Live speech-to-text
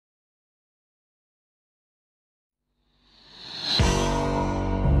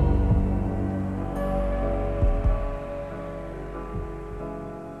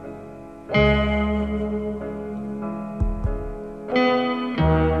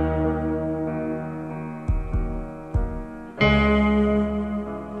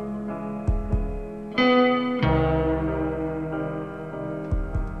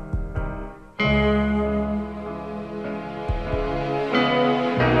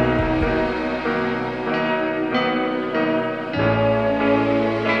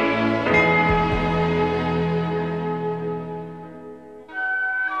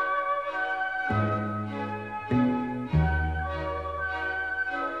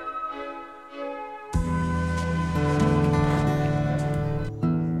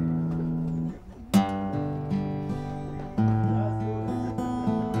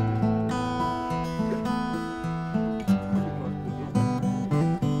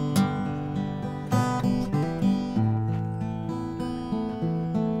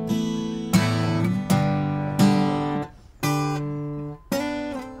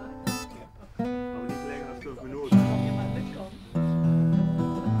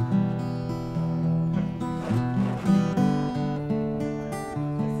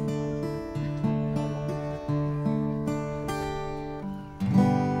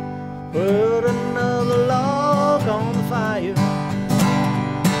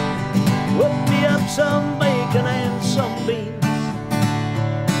some bacon and some beans.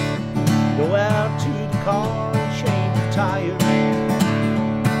 Go out to the car and change the tire.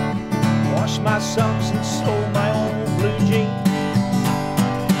 Wash my socks and sew my own blue jeans.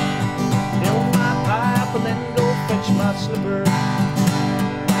 Fill my pipe and then go fetch my slippers.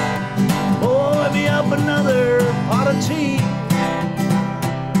 Pour me up another pot of tea.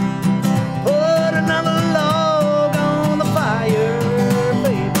 Put another log on the fire,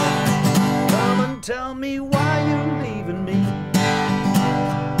 baby. Come and tell me why you're leaving me.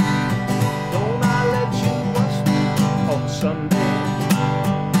 Don't I let you watch me on Sunday?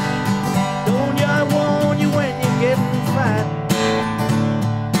 Don't I warn you when you're getting fat?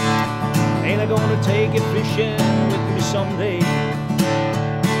 Ain't I gonna take it fishing with me someday?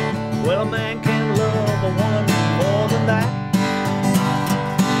 Well, a man can love a woman more than that.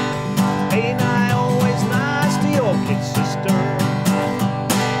 Ain't I always nice to your kid sister?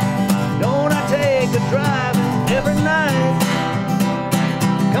 Don't I take a drive every night?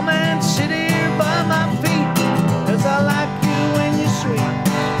 Come and sit here by my feet, 'cause I like you when you're sweet.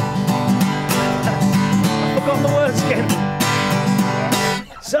 I forgot the words again.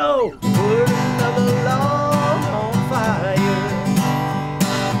 So, put another log on fire.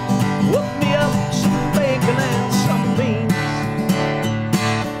 Whip me up some bacon and some beans.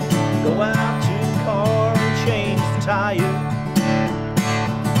 Go out to the car and change the tire.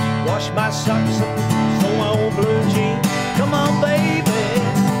 Wash my socks and sew my old blue jeans. Come on, baby,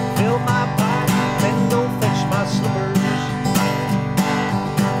 fill my pipe, then go fetch my slippers.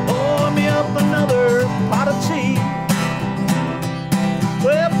 Pour me up another pot of tea.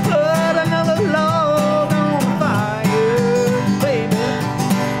 Well, put another log on fire, baby.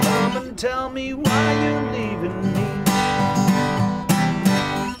 Come and tell me why you're leaving me.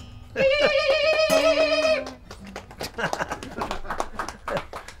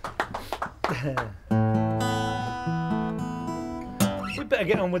 We better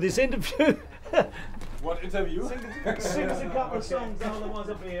get on with this interview. What interview? Sing us a couple of songs, otherwise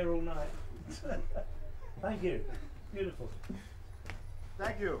I'll be here all night. Thank you. Beautiful.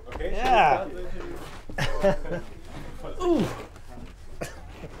 Thank you. Okay. Yeah. Ooh.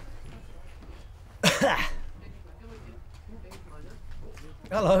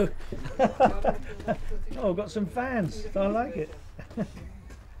 Hello. Oh, got some fans. I like it.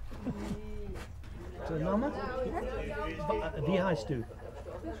 So, Mama? Wie heißt du?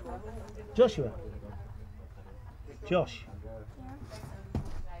 Joshua. Josh.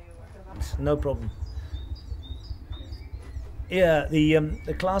 No problem. Yeah,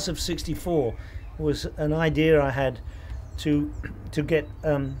 the class of '64 was an idea I had to get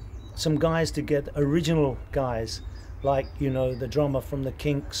some guys to get original guys, like, you know, the drummer from the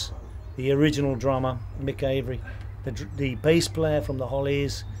Kinks, the original drummer Mick Avery, the bass player from the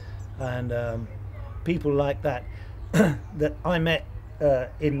Hollies, and people like that that I met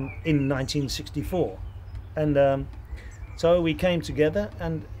in 1964, and so we came together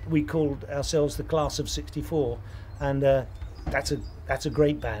and we called ourselves the class of '64, and that's a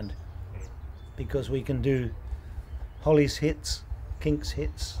great band because we can do Hollies hits, Kinks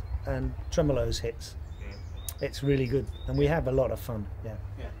hits, and Tremeloes hits. It's really good, and we have a lot of fun. Yeah.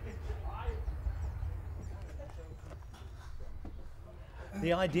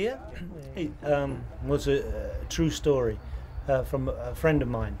 The idea was a true story from a friend of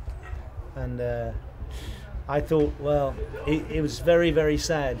mine, and I thought, well, it was very, very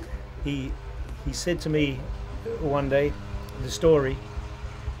sad. He said to me one day the story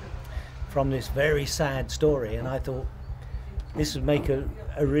from this very sad story, and I thought this would make a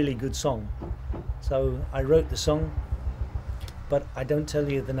really good song. So I wrote the song, but I don't tell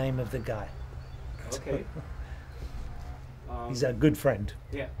you the name of the guy. Okay. He's a good friend.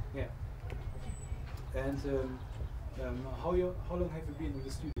 Yeah, yeah. And how long have you been in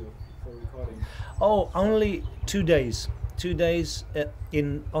the studio for recording? Oh, only 2 days. 2 days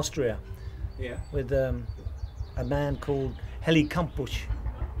in Austria. Yeah. With a man called Heli Kampusch.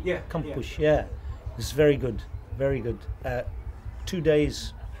 Yeah. Kampusch, yeah. It's very good, very good. 2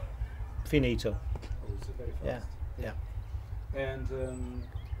 days, finito. Oh, it's very fast. Yeah, yeah. And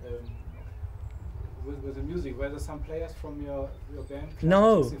with the music, were there some players from your band?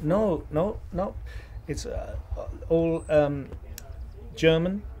 No. It's all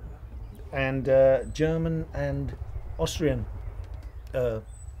German and Austrian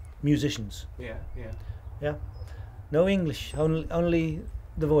musicians. Yeah. No English, only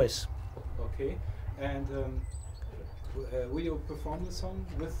the voice. Okay. And will you perform the song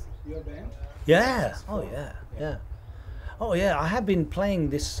with your band? Yeah. Oh yeah. Oh yeah. I have been playing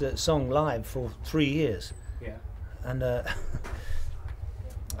this song live for 3 years. Yeah. And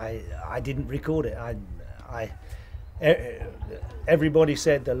I didn't record it. Everybody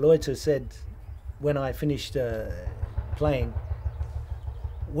said, the Leute said, when I finished playing,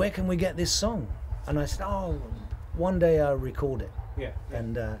 where can we get this song? And I said, oh, one day I'll record it. Yeah.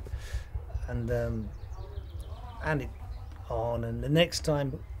 And it on, and the next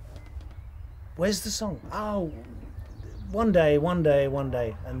time, where's the song? Oh, one day,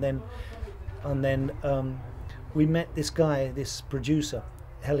 and then we met this guy, this producer,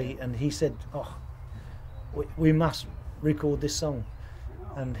 Helly, and he said, oh, we must record this song,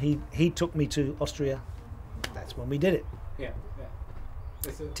 and he took me to Austria. That's when we did it. Yeah.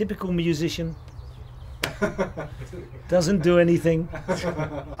 It's a Typical musician, doesn't do anything.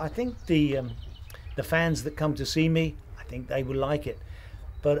 I think the fans that come to see me, I think they will like it,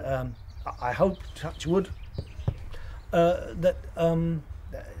 but I hope, touch wood, that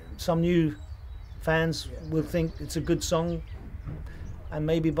some new fans will think it's a good song and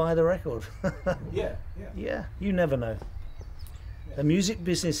maybe buy the record. yeah. Yeah, you never know. The music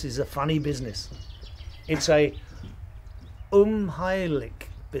business is a funny business. It's a unheimlich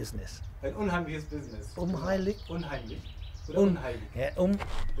business. Ein unheimliches Business. Unheimlich? Unheimlich. Oder unheilig. Yeah,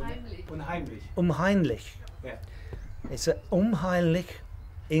 Unheimlich. unheimlich. Yeah. It's a unheimlich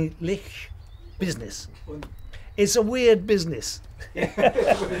business. Und It's a weird business.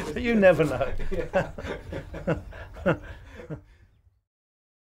 You never know.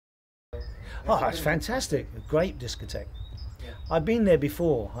 Oh, it's fantastic. A great discotheque. Yeah. I've been there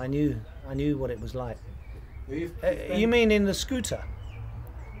before. I knew what it was like. You mean in the scooter?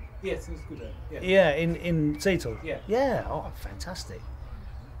 Yes, in the scooter. Yeah. Yeah, in Zetel. Yeah. Yeah. Oh, fantastic.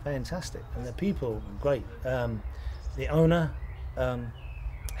 Fantastic. And the people, great. The owner,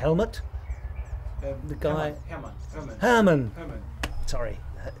 Helmut, the guy. Herman. Sorry,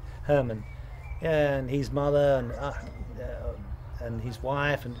 Herman. Yeah, and his mother and his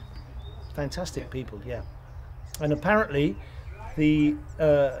wife, and fantastic people. Yeah. And apparently, the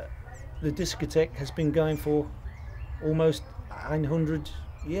discotheque has been going for almost 100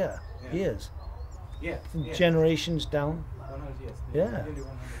 years. Yeah. Generations down. 100 years. Yeah. Nearly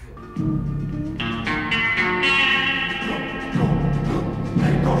 100 years.